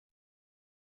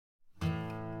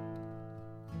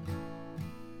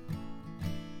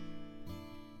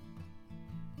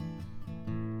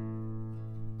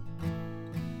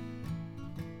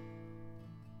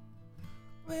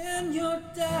When you're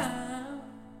down,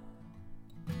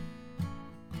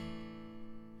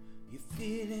 you're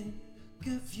feeling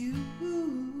confused.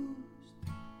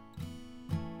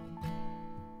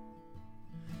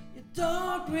 You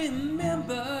don't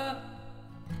remember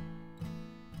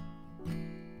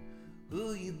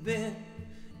who you've been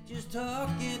just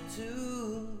talking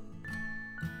to.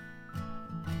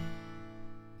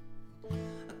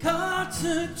 A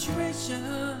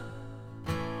concentration,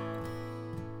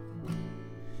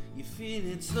 you're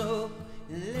feeling slow,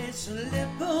 and let's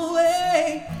slip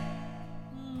away.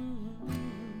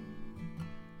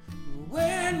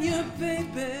 When your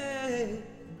baby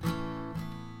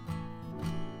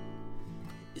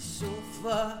is so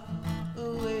far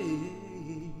away.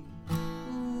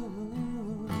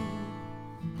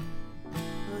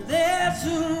 There's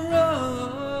a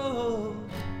rose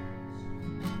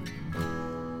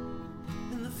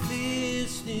in the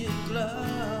fisted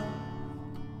glove,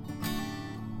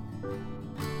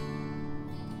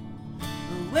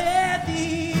 where the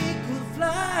eagle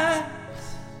flies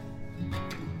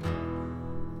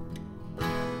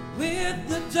with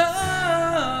the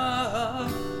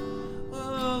dove.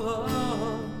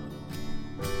 Oh,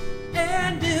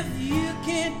 and if you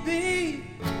can't be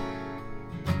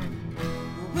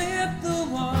with the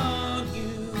one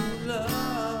you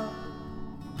love,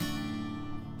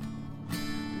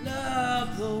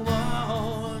 love the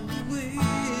one you with,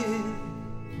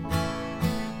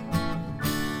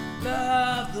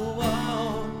 love the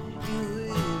one you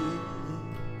with,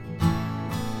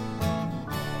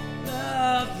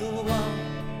 love the one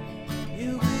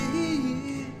you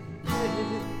with,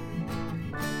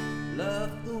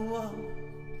 love the one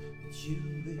you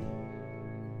with.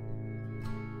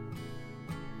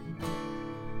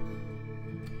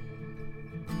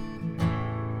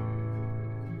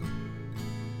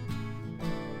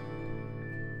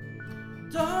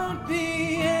 Don't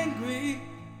be angry,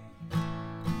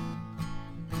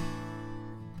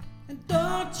 and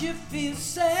don't you feel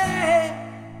sad.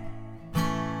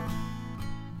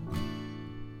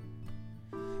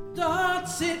 Don't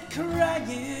sit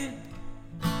crying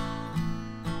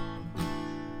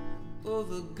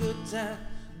over good times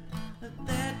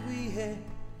that we had.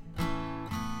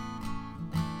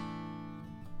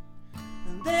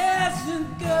 And there's a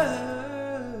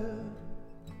girl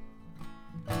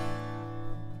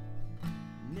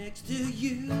next to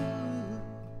you.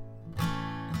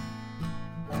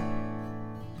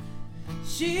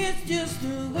 She's just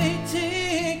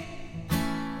waiting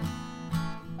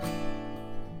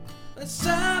for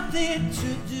something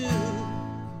to do.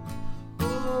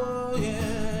 Oh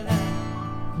yeah.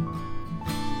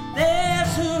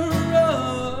 There's a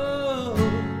rose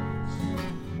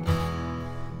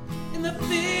in the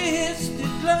fisted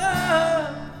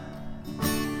glove,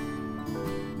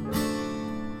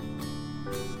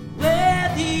 where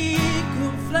the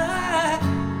eagle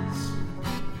flies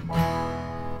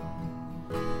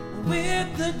with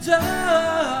the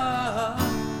dove.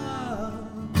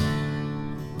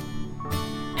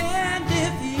 And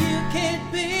if you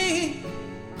can't be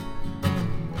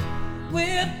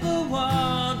with the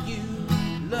one you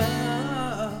love,